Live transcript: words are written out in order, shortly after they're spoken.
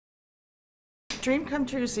dream come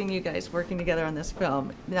true seeing you guys working together on this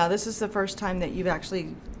film. Now, this is the first time that you've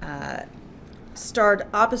actually starred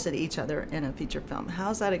opposite each other in a feature film.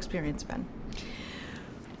 How's that experience been?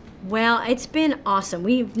 Well, it's been awesome.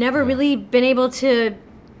 We've never really been able to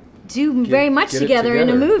do very much together in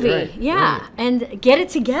a movie. Right, yeah, right. And get it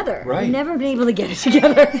together. Right. We've never been able to get it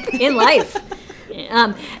together in life.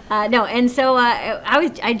 No, and so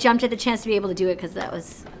I jumped at the chance to be able to do it because that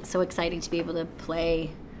was so exciting to be able to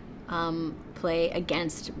play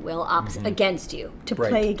against against you, to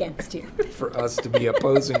play against you. For us to be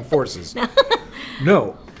opposing forces.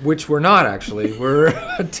 No, which we're not actually. We're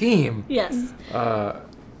a team. Yes.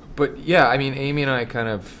 But yeah, I mean, Amy and I kind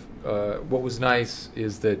of, what was nice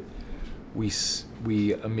is that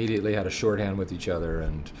we immediately had a shorthand with each other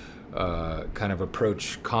and kind of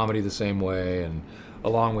approach comedy the same way, and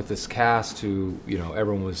along with this cast who, you know,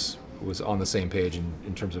 everyone was on the same page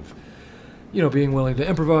in terms of, you know, being willing to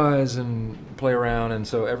improvise and play around, and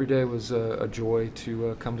so every day was a joy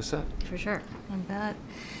to come to set. For sure. I bet.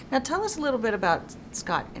 Now tell us a little bit about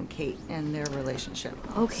Scott and Kate and their relationship.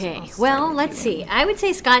 Okay, well, let's see. I would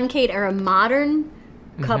say Scott and Kate are a modern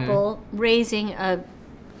couple raising a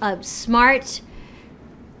smart,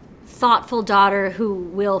 thoughtful daughter who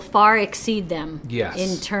will far exceed them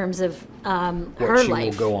in terms of her what she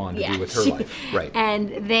life. will go on to do with her life. Right.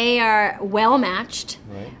 And they are well matched,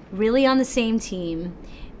 Right. really on the same team.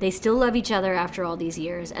 They still love each other after all these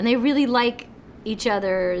years, and they really like each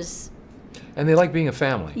other's. And they like being a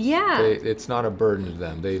family. Yeah. It's not a burden to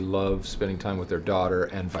them. They love spending time with their daughter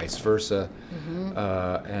and vice versa.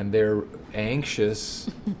 And they're anxious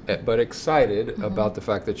but excited about the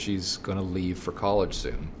fact that she's going to leave for college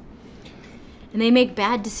soon. And they make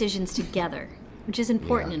bad decisions together, which is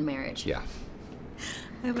important in marriage. Yeah.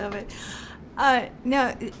 I love it.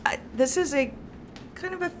 Now, this is a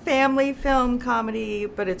kind of a family film comedy,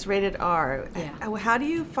 but it's rated R. Yeah. How do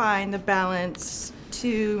you find the balance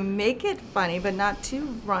to make it funny, but not too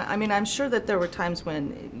run? I mean, I'm sure that there were times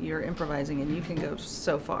when you're improvising and you can go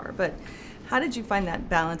so far, but how did you find that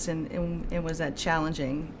balance, and was that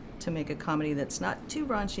challenging to make a comedy that's not too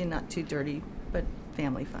raunchy and not too dirty, but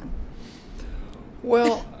family fun?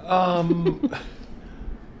 Well,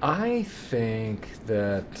 I think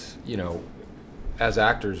that, you know, as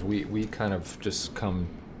actors, we kind of just come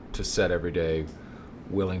to set every day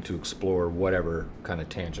willing to explore whatever kind of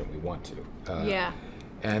tangent we want to.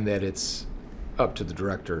 And that it's up to the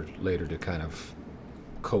director later to kind of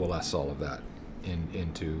coalesce all of that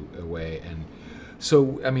into a way. And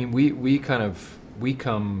so, I mean, we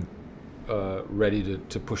come ready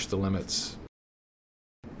to push the limits.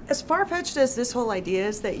 As far-fetched as this whole idea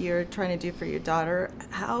is that you're trying to do for your daughter,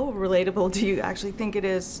 how relatable do you actually think it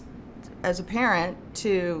is as a parent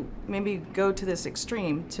to maybe go to this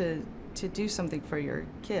extreme to do something for your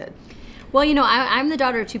kid? Well, you know, I'm the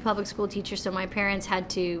daughter of 2 public school teachers, so my parents had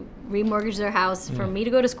to remortgage their house for me to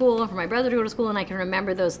go to school and for my brother to go to school, and I can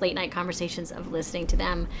remember those late night conversations of listening to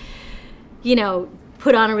them, you know,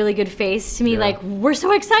 put on a really good face to me, like, we're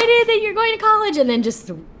so excited that you're going to college, and then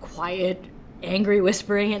just quiet, angry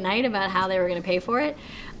whispering at night about how they were going to pay for it.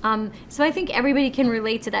 So I think everybody can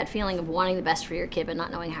relate to that feeling of wanting the best for your kid but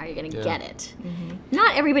not knowing how you're going to get it.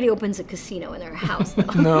 Not everybody opens a casino in their house,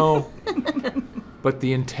 though. No. But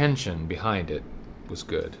the intention behind it was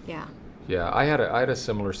good. Yeah. Yeah, I had a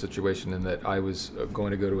similar situation in that I was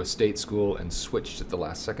going to go to a state school and switched at the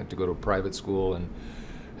last second to go to a private school, and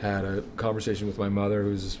had a conversation with my mother,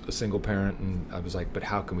 who's a single parent, and I was like, but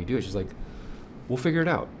how can we do it? She's like, we'll figure it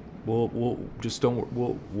out. We'll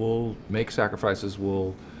make sacrifices.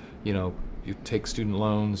 We'll, you know, you take student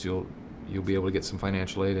loans, you'll be able to get some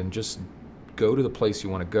financial aid, and just go to the place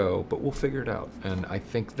you want to go, but we'll figure it out. And I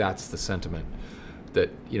think that's the sentiment, that,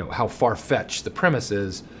 you know, how far-fetched the premise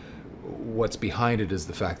is, what's behind it is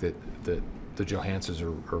the fact that the Johansons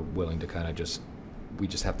are willing to kind of we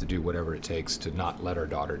just have to do whatever it takes to not let our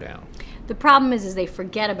daughter down. The problem is they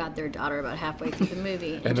forget about their daughter about halfway through the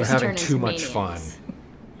movie. And they're having too much fun.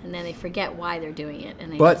 And then they forget why they're doing it.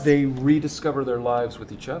 And they rediscover their lives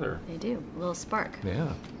with each other. They do. A little spark.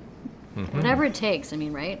 Yeah. Whatever it takes, I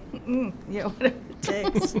mean, right? Yeah, whatever it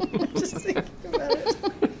takes. Just thinking about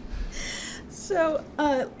it. So,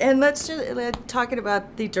 and let's just talking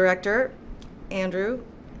about the director, Andrew.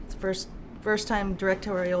 It's first time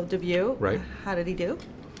directorial debut. Right. How did he do?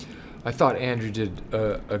 I thought Andrew did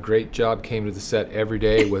a great job, came to the set every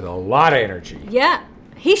day with a lot of energy. Yeah.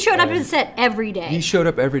 He showed up to the set every day. He showed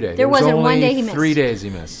up every day. There wasn't only one day he missed. 3 days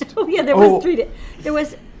he missed. Oh, yeah, there was 3 days. There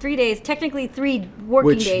was 3 days, technically 3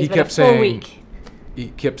 working days, but a full week. He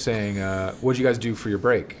kept saying, what'd you guys do for your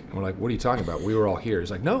break? And we're like, what are you talking about? We were all here.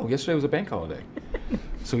 He's like, no, yesterday was a bank holiday.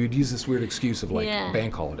 So he'd use this weird excuse of like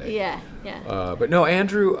bank holiday. Yeah, yeah. But no,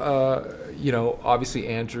 Andrew, you know, obviously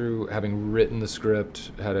Andrew, having written the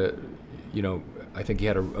script, had a, you know, I think he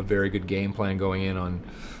had a very good game plan going in on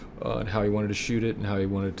how he wanted to shoot it and how he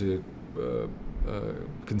wanted to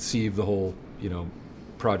conceive the whole, you know,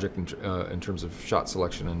 project in terms of shot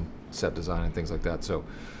selection and set design and things like that. So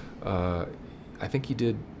I think he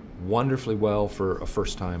did wonderfully well for a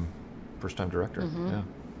first-time director. Yeah.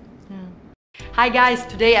 Hi guys,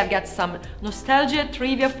 today I've got some nostalgia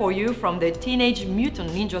trivia for you from the Teenage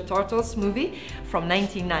Mutant Ninja Turtles movie from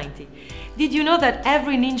 1990. Did you know that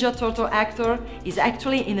every Ninja Turtle actor is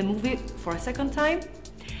actually in the movie for a second time?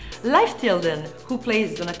 Leif Tilden, who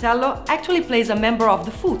plays Donatello, actually plays a member of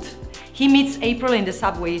the Foot. He meets April in the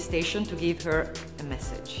subway station to give her a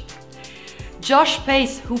message. Josh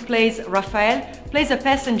Pace, who plays Raphael, plays a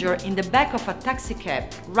passenger in the back of a taxi cab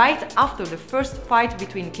right after the first fight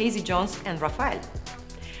between Casey Jones and Raphael.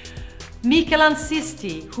 Michelan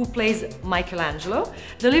Sisti, who plays Michelangelo,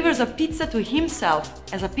 delivers a pizza to himself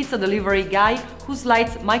as a pizza delivery guy who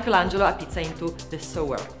slides Michelangelo a pizza into the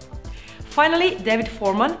sewer. Finally, David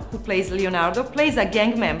Foreman, who plays Leonardo, plays a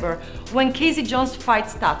gang member. When Casey Jones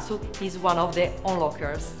fights Tatsu, he's one of the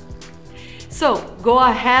onlookers. So, go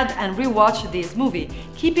ahead and rewatch this movie,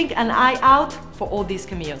 keeping an eye out for all these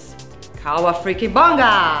cameos. Kawa Freaky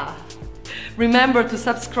Bonga! Remember to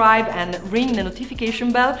subscribe and ring the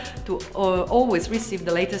notification bell to always receive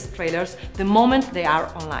the latest trailers the moment they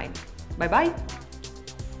are online. Bye bye!